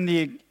point in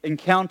the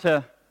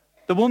encounter,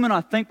 the woman,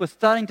 I think, was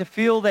starting to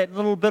feel that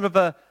little bit of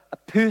a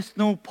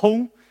personal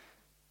pull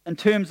in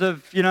terms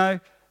of,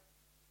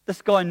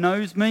 this guy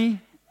knows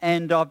me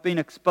and I've been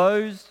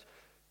exposed.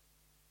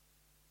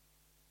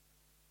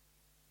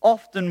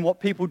 Often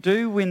what people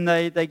do when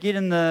they get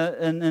in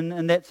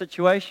that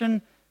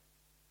situation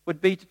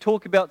would be to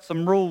talk about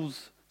some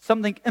rules,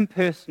 something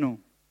impersonal.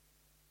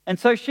 And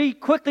so she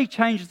quickly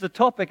changes the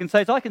topic and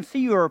says, I can see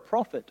you're a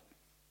prophet.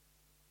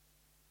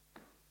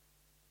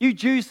 You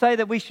Jews say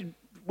that we should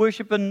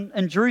worship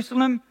in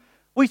Jerusalem.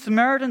 We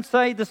Samaritans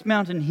say this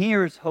mountain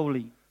here is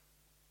holy.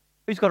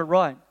 Who's got it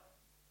right?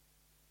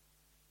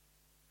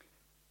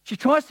 She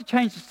tries to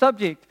change the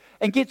subject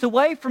and gets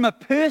away from a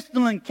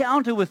personal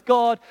encounter with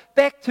God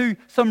back to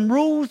some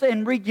rules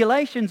and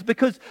regulations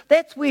because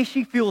that's where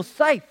she feels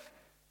safe.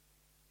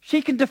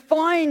 She can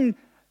define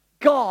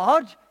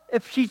God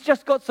if she's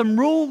just got some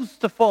rules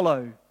to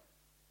follow.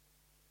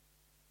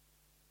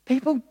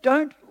 People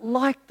don't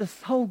like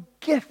this whole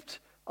gift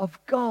of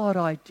God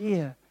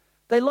idea.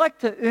 They like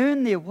to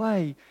earn their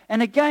way.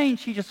 And again,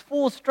 she just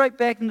falls straight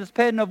back in this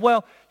pattern of,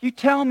 well, you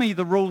tell me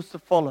the rules to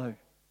follow.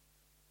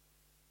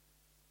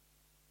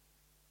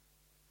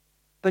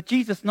 But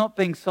Jesus, not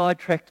being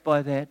sidetracked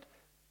by that,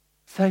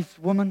 says,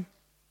 woman,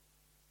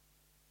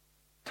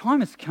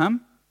 time has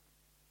come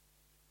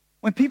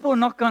when people are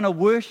not going to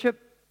worship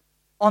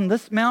on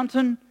this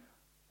mountain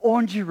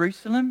or in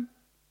Jerusalem,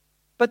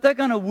 but they're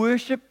going to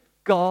worship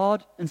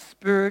God in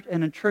spirit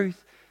and in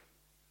truth.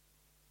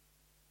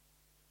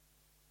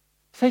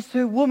 Says to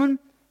her, woman,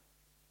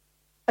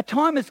 a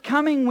time is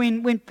coming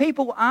when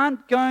people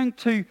aren't going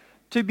to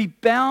be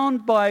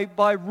bound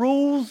by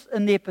rules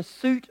in their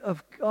pursuit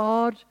of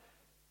God,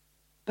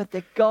 but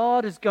that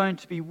God is going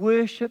to be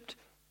worshipped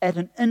at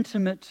an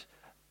intimate,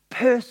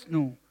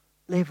 personal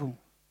level.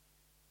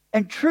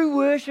 And true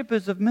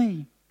worshippers of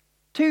me,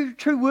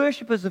 true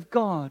worshippers of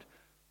God,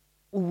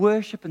 will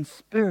worship in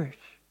spirit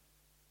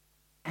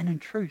and in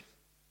truth.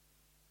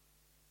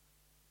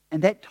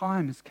 And that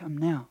time has come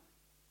now.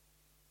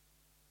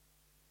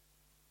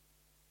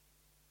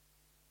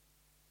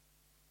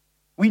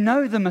 We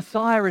know the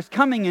Messiah is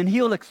coming and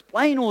he'll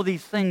explain all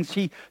these things.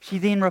 She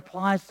then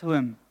replies to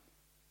him.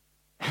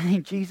 And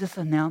then Jesus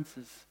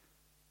announces,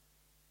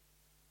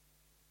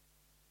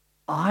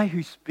 I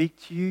who speak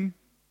to you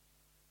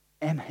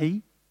am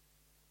he.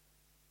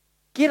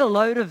 Get a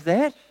load of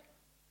that.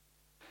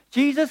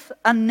 Jesus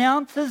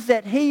announces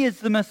that he is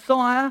the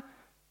Messiah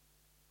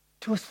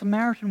to a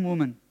Samaritan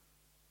woman.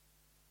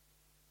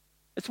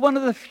 It's one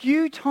of the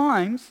few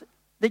times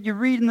that you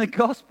read in the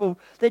gospel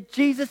that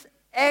Jesus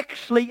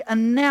actually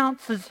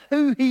announces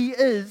who he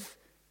is,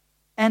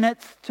 and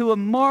it's to a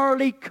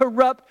morally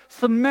corrupt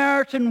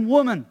Samaritan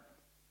woman.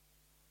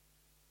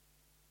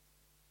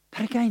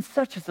 But again,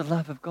 such is the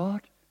love of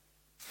God,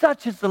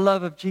 such is the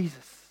love of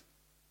Jesus,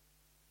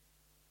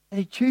 that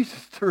he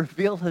chooses to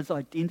reveal his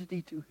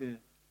identity to her.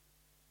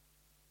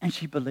 And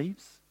she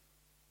believes.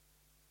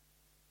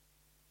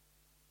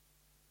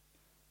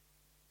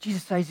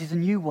 Jesus says there's a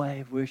new way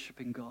of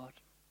worshiping God.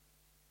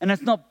 And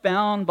it's not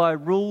bound by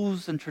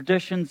rules and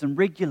traditions and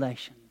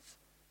regulations.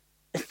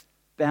 It's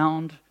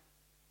bound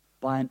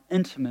by an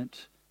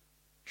intimate,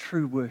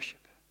 true worship.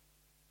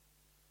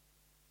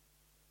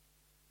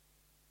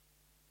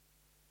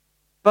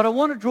 But I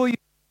want to draw you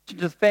to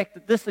the fact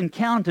that this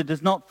encounter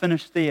does not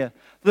finish there.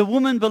 The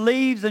woman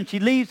believes and she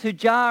leaves her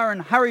jar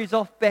and hurries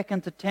off back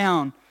into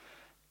town.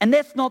 And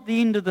that's not the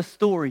end of the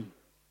story.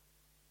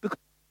 Because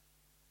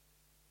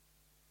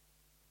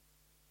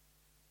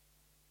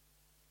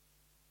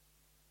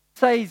it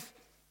says,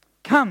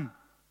 come,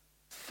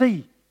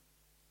 see.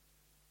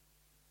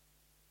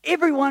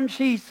 Everyone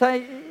she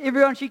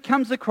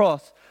comes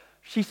across,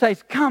 she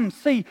says, come,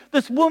 see.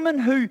 This woman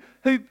who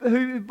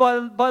by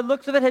the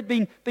looks of it had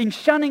been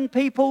shunning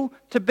people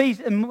to be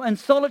in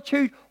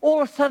solitude,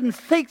 all of a sudden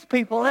seeks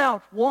people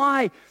out.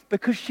 Why?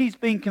 Because she's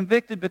been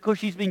convicted, because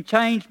she's been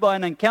changed by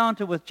an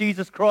encounter with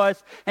Jesus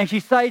Christ. And she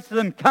says to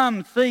them,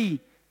 come, see.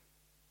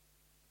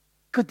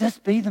 Could this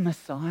be the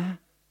Messiah?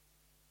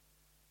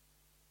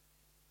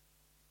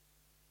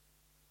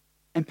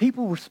 And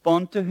people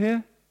respond to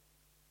her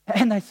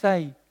and they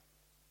say,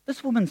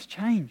 this woman's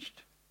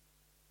changed.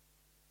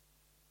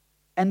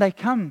 And they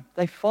come,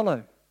 they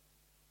follow,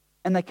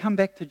 and they come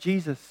back to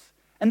Jesus.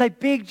 And they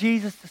beg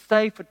Jesus to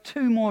stay for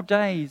 2 more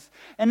days.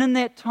 And in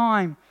that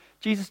time,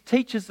 Jesus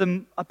teaches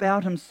them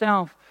about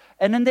himself.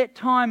 And in that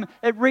time,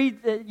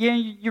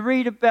 you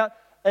read about,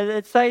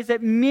 it says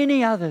that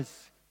many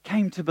others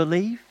came to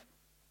believe.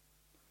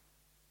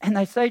 And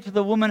they say to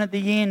the woman at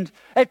the end,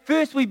 at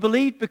first we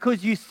believed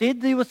because you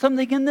said there was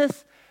something in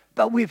this,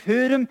 but we've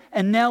heard him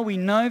and now we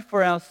know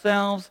for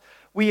ourselves.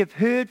 We have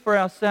heard for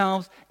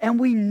ourselves and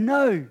we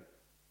know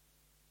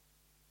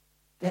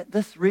that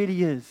this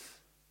really is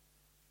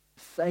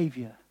the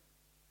Savior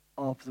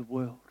of the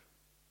world.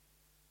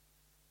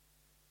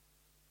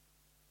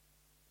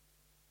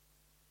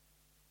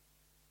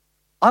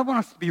 I want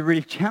us to be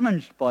really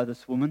challenged by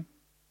this woman.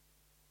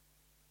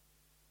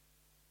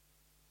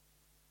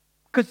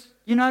 Because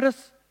you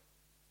notice,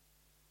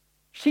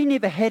 she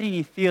never had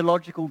any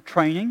theological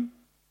training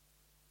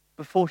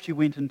before she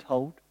went and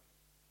told.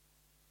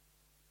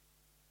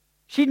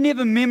 She'd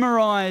never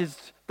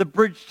memorized the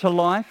Bridge to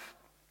Life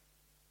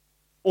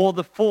or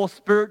the 4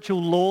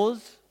 spiritual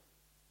laws.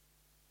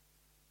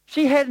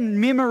 She hadn't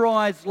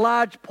memorized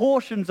large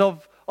portions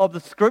of the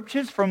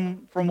scriptures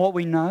from what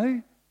we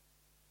know.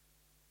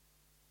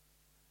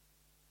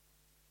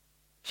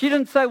 She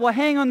didn't say, well,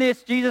 hang on there,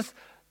 Jesus,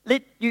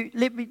 let's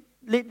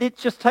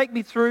just take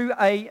me through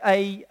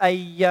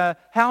a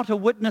how to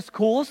witness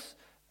course,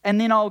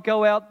 and then I'll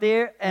go out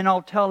there and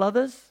I'll tell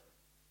others.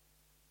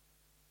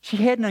 She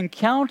had an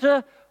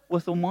encounter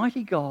with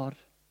Almighty God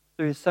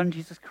through his Son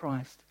Jesus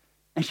Christ.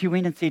 And she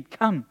went and said,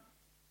 come,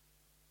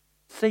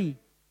 see.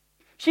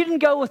 She didn't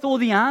go with all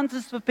the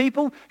answers for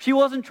people. She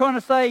wasn't trying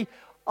to say,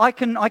 I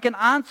can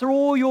answer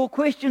all your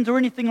questions or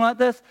anything like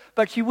this.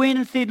 But she went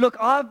and said, look,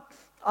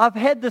 I've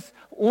had this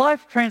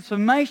life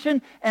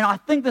transformation and I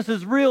think this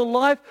is real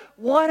life.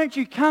 Why don't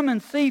you come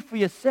and see for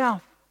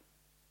yourself?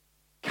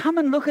 Come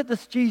and look at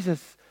this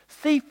Jesus.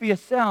 See for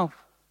yourself.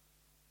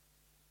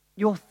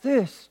 Your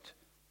thirst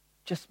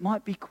just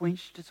might be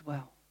quenched as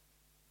well.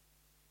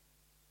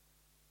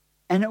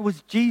 And it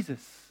was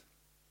Jesus.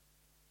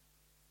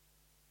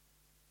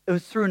 It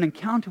was through an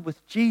encounter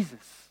with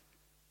Jesus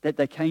that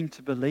they came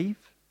to believe.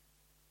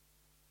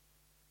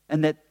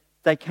 And that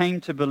they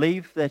came to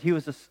believe that he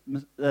was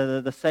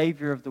the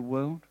Savior of the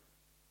world.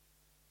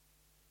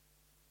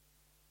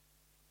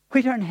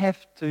 We don't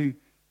have to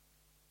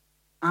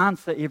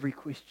answer every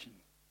question.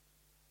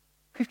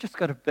 We've just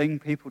got to bring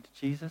people to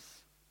Jesus.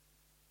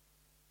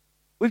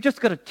 We've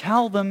just got to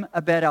tell them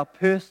about our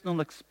personal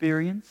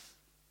experience.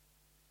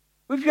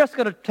 We've just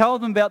got to tell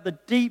them about the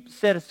deep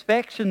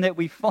satisfaction that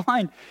we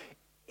find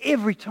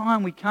every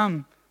time we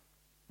come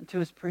into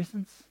his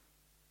presence.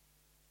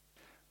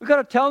 We've got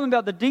to tell them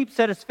about the deep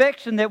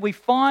satisfaction that we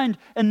find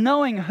in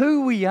knowing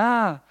who we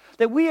are,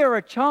 that we are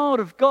a child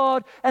of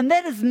God, and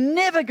that is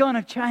never going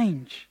to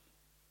change.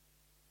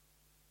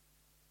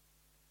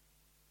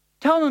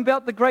 Tell them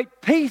about the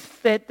great peace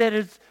that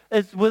is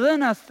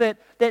within us, that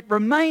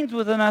remains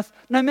within us,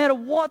 no matter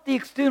what the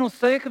external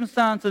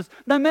circumstances,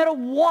 no matter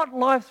what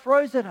life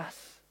throws at us.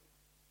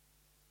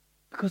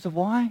 Because of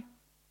why?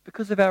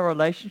 Because of our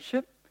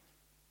relationship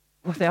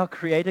with our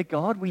Creator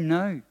God. We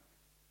know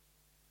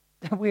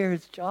that we're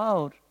his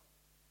child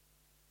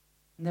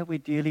and that we're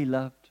dearly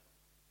loved.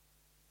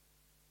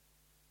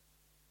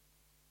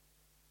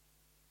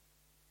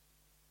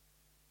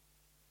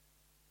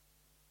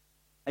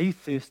 Are you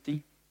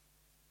thirsty?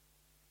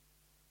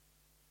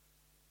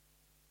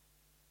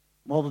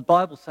 Well, the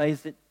Bible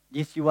says that,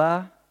 yes, you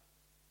are.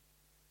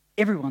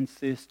 Everyone's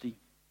thirsty.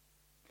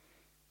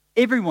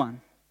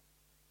 Everyone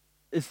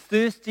is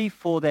thirsty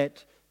for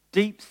that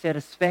deep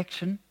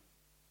satisfaction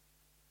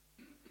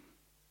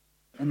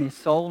in their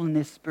soul and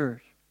their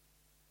spirit.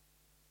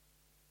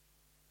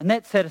 And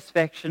that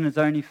satisfaction is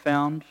only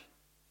found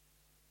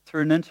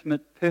through an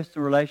intimate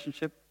personal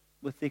relationship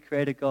with their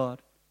Creator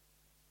God.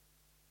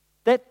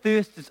 That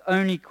thirst is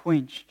only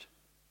quenched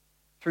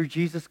through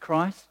Jesus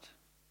Christ,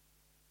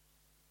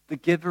 the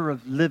giver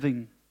of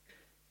living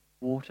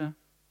water.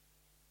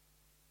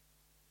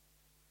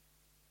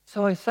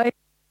 So I say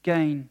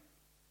again,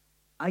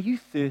 are you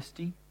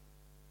thirsty?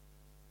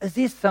 Is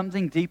there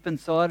something deep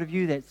inside of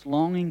you that's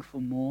longing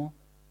for more?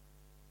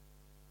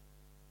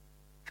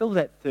 Fill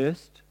that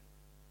thirst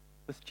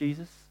with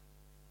Jesus.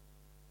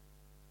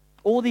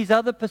 All these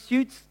other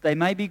pursuits, they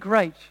may be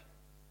great,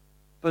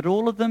 but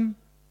all of them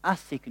are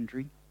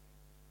secondary.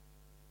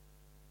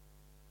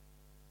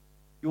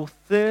 Your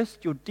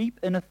thirst, your deep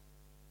inner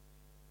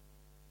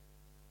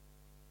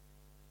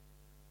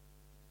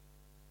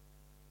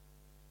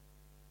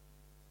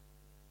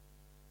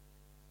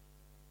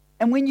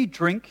and when you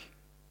drink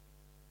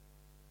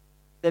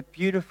that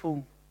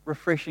beautiful,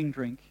 refreshing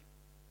drink,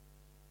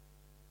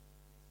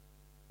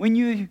 when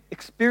you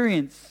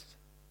experience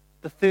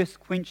the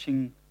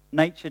thirst-quenching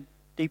nature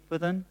deep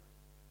within,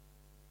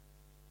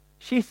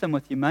 share some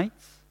with your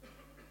mates.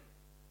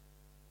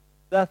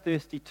 They're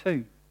thirsty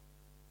too.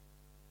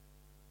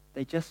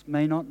 They just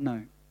may not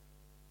know.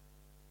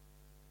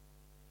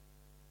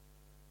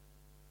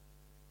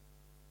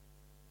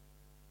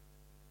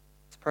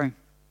 Let's pray.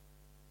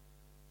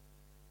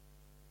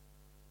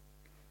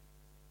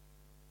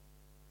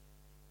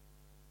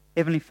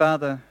 Heavenly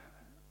Father,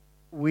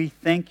 we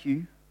thank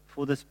you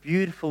for this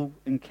beautiful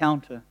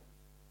encounter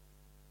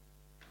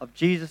of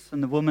Jesus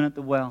and the woman at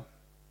the well.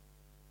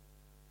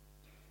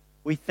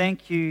 We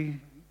thank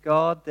you,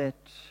 God, that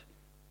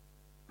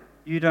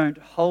you don't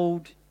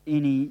hold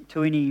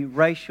to any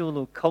racial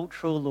or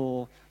cultural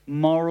or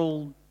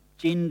moral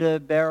gender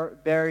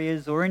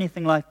barriers or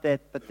anything like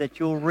that, but that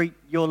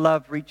your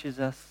love reaches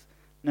us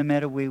no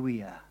matter where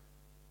we are.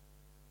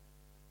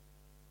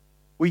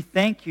 We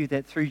thank you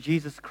that through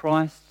Jesus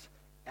Christ,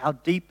 our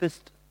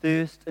deepest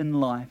thirst in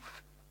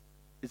life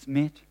is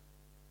met.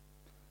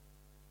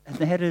 And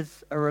that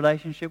is a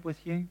relationship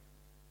with you,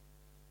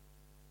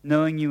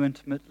 knowing you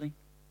intimately.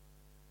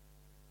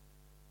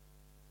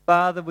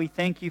 Father, we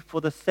thank you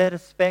for the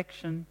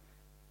satisfaction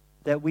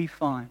that we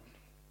find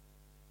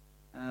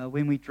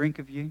when we drink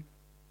of you.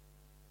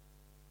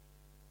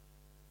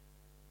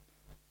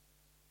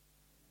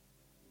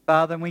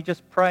 Father, and we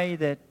just pray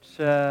that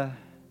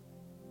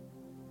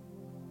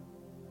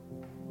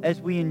as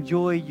we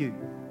enjoy you,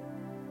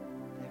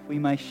 that we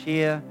may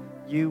share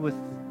you with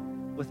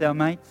our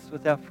mates,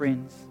 with our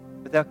friends,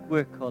 with our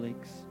work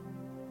colleagues,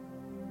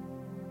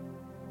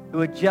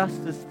 who are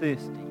just as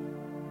thirsty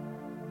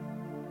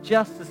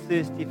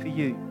for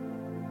you,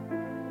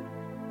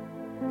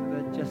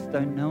 but just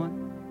don't know it.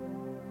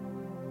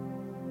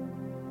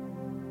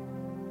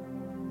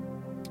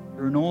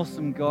 You're an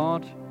awesome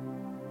God,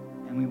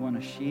 and we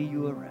want to share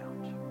you around.